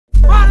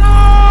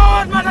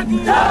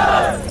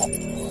VEM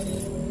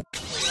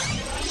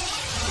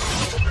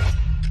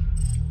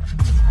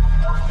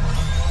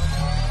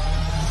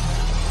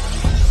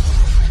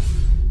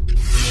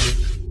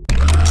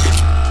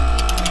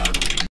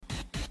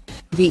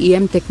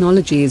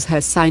Technologies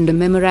has signed a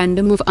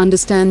Memorandum of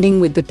Understanding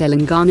with the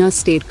Telangana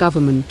State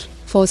Government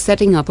for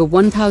setting up a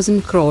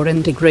 1,000 crore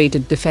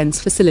integrated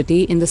defence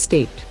facility in the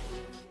state.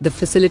 The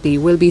facility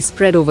will be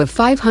spread over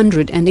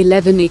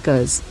 511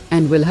 acres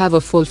and will have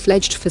a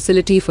full-fledged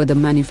facility for the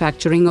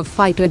manufacturing of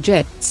fighter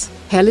jets,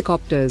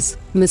 helicopters,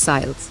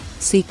 missiles,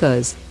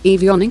 seekers,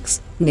 avionics,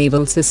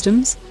 naval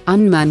systems,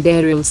 unmanned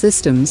aerial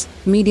systems,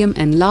 medium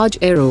and large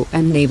aero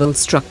and naval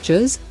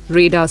structures,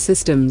 radar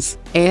systems,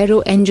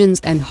 aero engines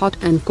and hot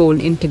and cold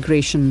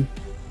integration.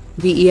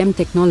 VEM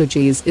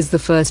Technologies is the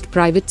first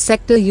private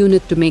sector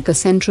unit to make a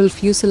central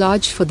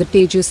fuselage for the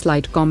Tejas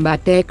light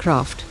combat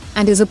aircraft,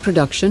 and is a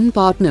production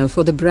partner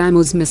for the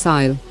BrahMos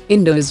missile,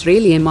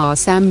 Indo-Israeli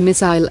MR-SAM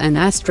missile and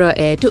Astra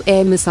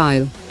air-to-air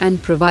missile,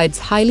 and provides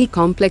highly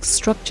complex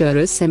structure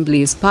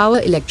assemblies, power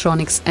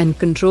electronics and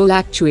control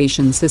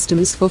actuation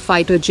systems for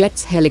fighter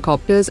jets,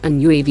 helicopters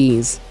and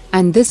UAVs,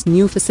 and this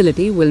new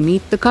facility will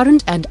meet the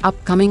current and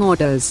upcoming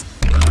orders.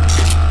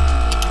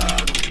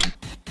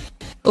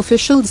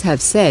 Officials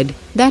have said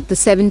that the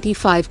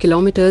 75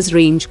 km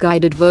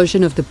range-guided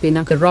version of the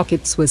Pinaka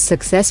rockets was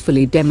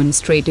successfully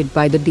demonstrated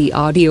by the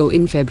DRDO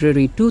in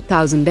February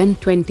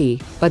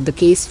 2020, but the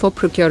case for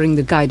procuring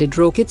the guided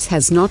rockets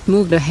has not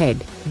moved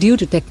ahead, due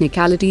to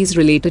technicalities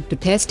related to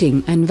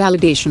testing and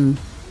validation.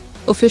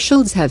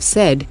 Officials have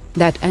said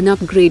that an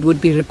upgrade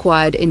would be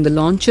required in the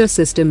launcher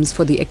systems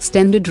for the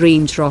extended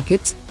range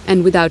rockets,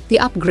 and without the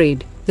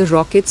upgrade, the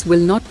rockets will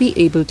not be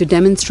able to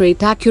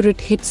demonstrate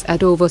accurate hits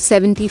at over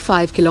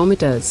 75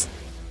 km.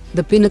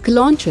 The Pinaka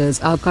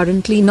launchers are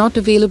currently not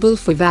available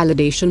for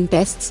validation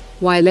tests,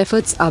 while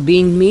efforts are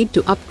being made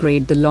to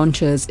upgrade the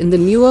launchers in the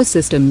newer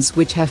systems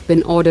which have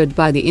been ordered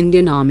by the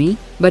Indian Army,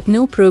 but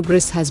no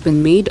progress has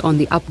been made on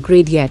the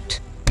upgrade yet.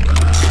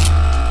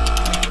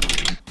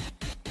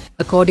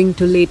 According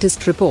to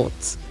latest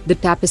reports, the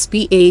Tapas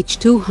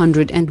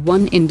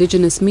PH-201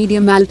 indigenous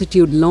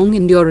medium-altitude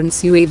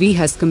long-endurance UAV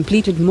has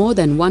completed more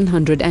than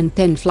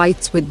 110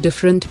 flights with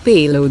different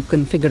payload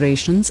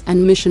configurations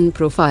and mission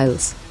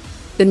profiles.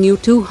 The new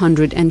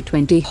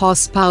 220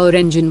 horsepower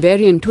engine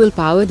variant will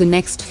power the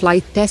next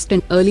flight test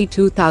in early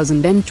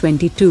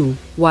 2022,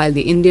 while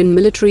the Indian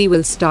military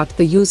will start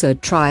the user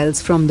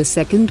trials from the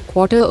second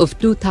quarter of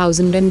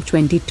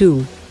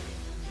 2022.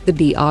 The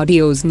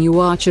DRDO's new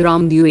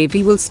Archer-armed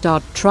UAV will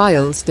start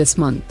trials this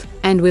month,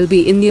 and will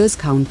be India's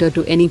counter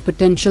to any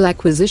potential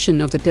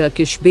acquisition of the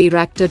Turkish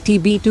Bayraktar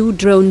TB2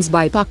 drones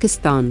by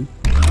Pakistan.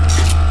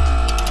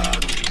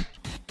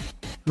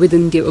 With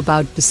India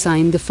about to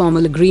sign the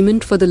formal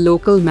agreement for the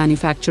local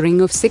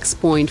manufacturing of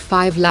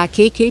 6.5 lakh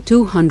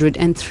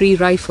AK-203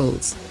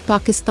 rifles,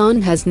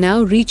 Pakistan has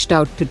now reached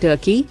out to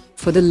Turkey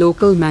for the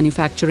local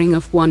manufacturing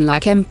of 1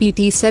 lakh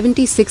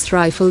MPT-76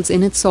 rifles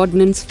in its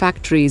ordnance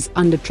factories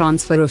under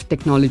transfer of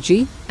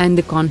technology, and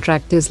the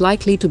contract is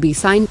likely to be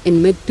signed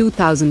in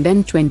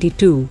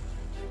mid-2022.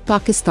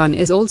 Pakistan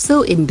is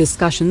also in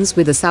discussions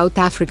with the South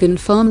African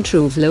firm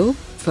Truvlo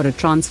for a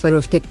transfer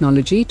of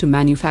technology to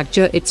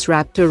manufacture its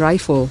Raptor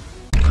rifle.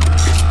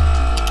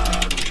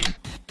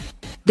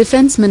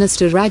 Defence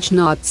Minister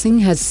Rajnath Singh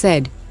has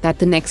said that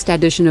the next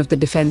edition of the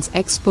Defence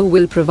Expo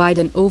will provide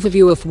an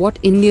overview of what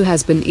India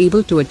has been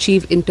able to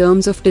achieve in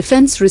terms of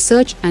defence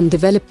research and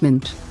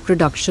development,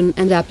 production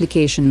and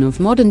application of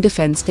modern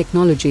defence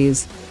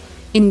technologies.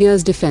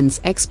 India's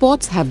defence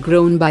exports have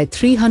grown by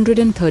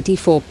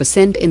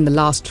 334% in the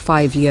last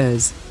 5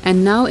 years,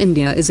 and now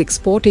India is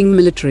exporting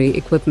military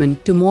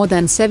equipment to more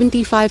than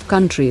 75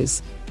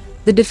 countries.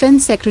 The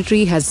Defence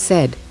Secretary has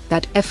said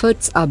that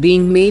efforts are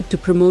being made to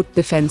promote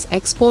defence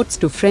exports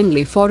to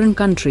friendly foreign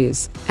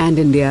countries, and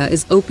India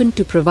is open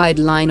to provide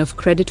line of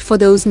credit for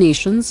those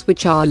nations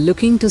which are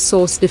looking to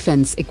source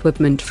defence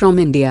equipment from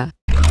India.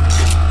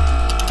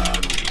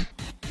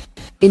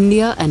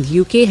 India and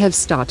UK have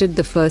started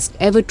the first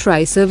ever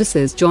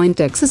tri-services joint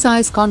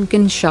exercise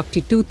Konkan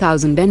Shakti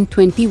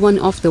 2021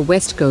 off the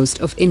west coast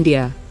of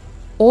India.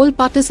 All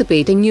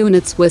participating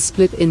units were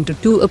split into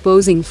 2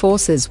 opposing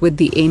forces with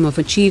the aim of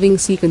achieving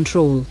sea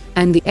control,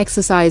 and the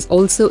exercise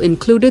also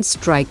included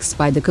strikes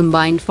by the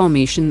combined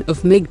formation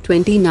of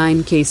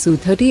MiG-29K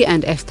Su-30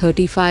 and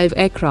F-35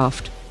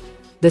 aircraft.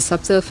 The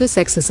subsurface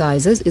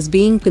exercises is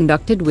being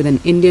conducted with an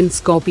Indian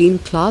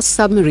Scorpion-class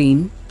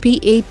submarine,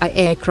 P-8I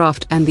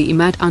aircraft and the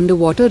IMAT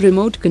underwater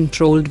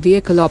remote-controlled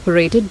vehicle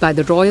operated by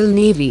the Royal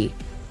Navy.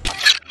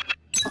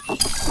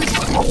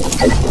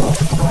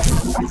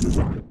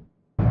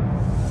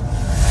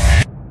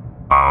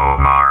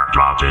 Omar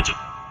dropped it.